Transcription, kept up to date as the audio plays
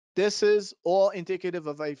This is all indicative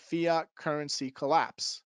of a fiat currency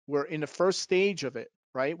collapse. We're in the first stage of it,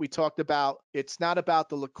 right? We talked about it's not about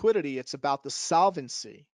the liquidity, it's about the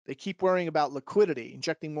solvency. They keep worrying about liquidity,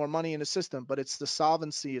 injecting more money in the system, but it's the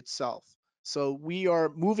solvency itself. So we are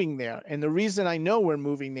moving there. And the reason I know we're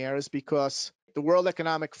moving there is because the World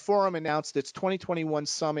Economic Forum announced its 2021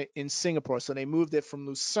 summit in Singapore. So they moved it from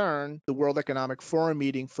Lucerne, the World Economic Forum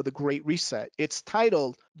meeting, for the Great Reset. It's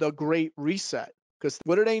titled The Great Reset. Because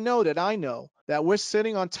what do they know that I know? That we're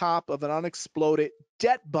sitting on top of an unexploded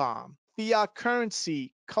debt bomb, fiat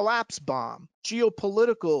currency collapse bomb,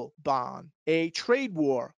 geopolitical bomb, a trade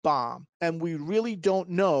war bomb, and we really don't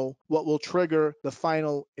know what will trigger the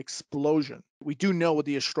final explosion. We do know with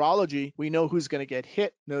the astrology, we know who's going to get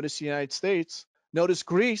hit. Notice the United States, notice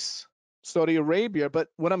Greece, Saudi Arabia. But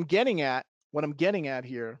what I'm getting at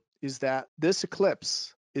here is that this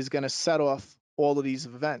eclipse is going to set off all of these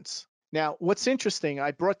events. Now, what's interesting,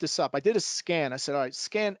 I brought this up. I did a scan. I said, all right,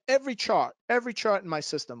 scan every chart in my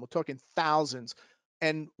system. We're talking thousands.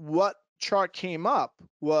 And what chart came up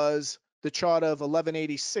was the chart of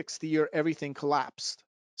 1186, the year everything collapsed.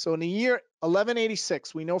 So in the year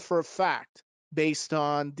 1186, we know for a fact, based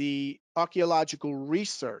on the archaeological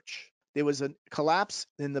research, there was a collapse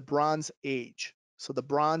in the Bronze Age. So the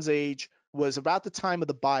Bronze Age was about the time of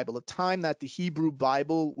the Bible, the time that the Hebrew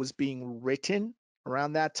Bible was being written.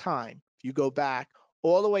 Around that time, if you go back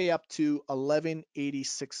all the way up to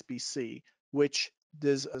 1186 BC, which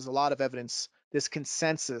there's a lot of evidence, there's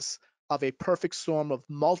consensus of a perfect storm of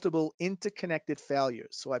multiple interconnected failures.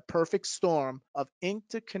 So a perfect storm of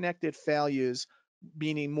interconnected failures,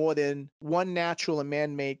 meaning more than one natural and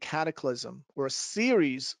man-made cataclysm, or a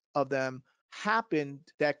series of them happened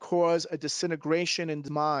that caused a disintegration and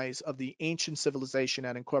demise of the ancient civilization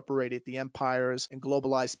that incorporated the empires and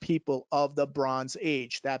globalized people of the Bronze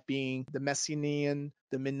Age, that being the Messenian,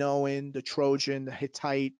 the Minoan, the Trojan, the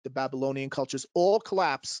Hittite, the Babylonian cultures, all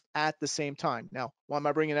collapsed at the same time. Now, why am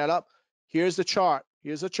I bringing that up? Here's the chart.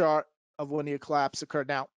 Here's a chart of when the collapse occurred.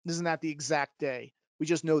 Now, this is not the exact day. We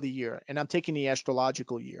just know the year, and I'm taking the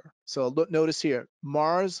astrological year. So look, notice here,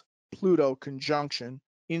 Mars-Pluto conjunction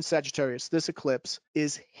in Sagittarius, this eclipse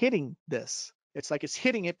is hitting this. It's like it's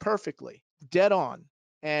hitting it perfectly, dead on.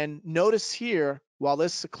 And notice here, while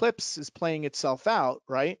this eclipse is playing itself out,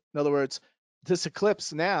 right? In other words, this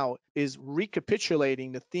eclipse now is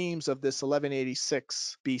recapitulating the themes of this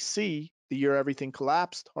 1186 BC, the year everything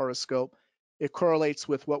collapsed horoscope. It correlates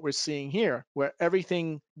with what we're seeing here, where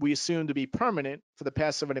everything we assume to be permanent for the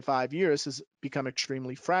past 75 years has become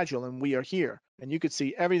extremely fragile, and we are here. And you could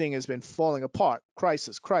see everything has been falling apart.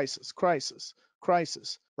 Crisis, crisis, crisis,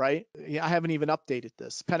 crisis, right? I haven't even updated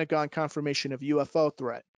this. Pentagon confirmation of UFO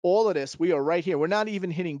threat. All of this, we are right here. We're not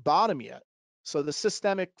even hitting bottom yet. So the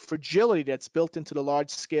systemic fragility that's built into the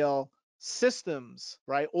large-scale systems,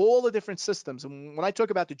 right? All the different systems. And when I talk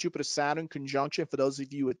about the Jupiter-Saturn conjunction, for those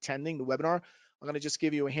of you attending the webinar, I'm going to just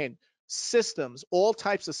give you a hint. Systems, all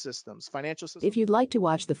types of systems, financial systems. If you'd like to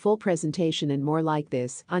watch the full presentation and more like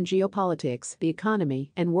this on geopolitics, the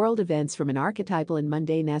economy, and world events from an archetypal and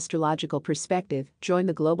mundane astrological perspective, join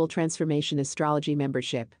the Global Transformation Astrology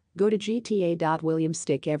membership. Go to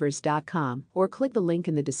gta.williamstickevers.com or click the link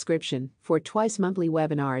in the description for twice-monthly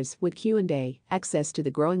webinars with Q&A, access to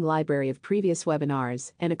the growing library of previous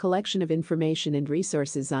webinars, and a collection of information and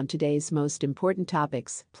resources on today's most important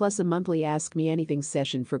topics, plus a monthly Ask Me Anything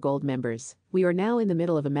session for Gold members. We are now in the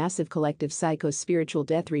middle of a massive collective psycho-spiritual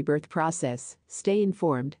death-rebirth process. Stay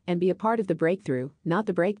informed and be a part of the breakthrough, not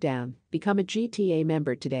the breakdown. Become a GTA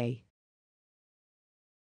member today.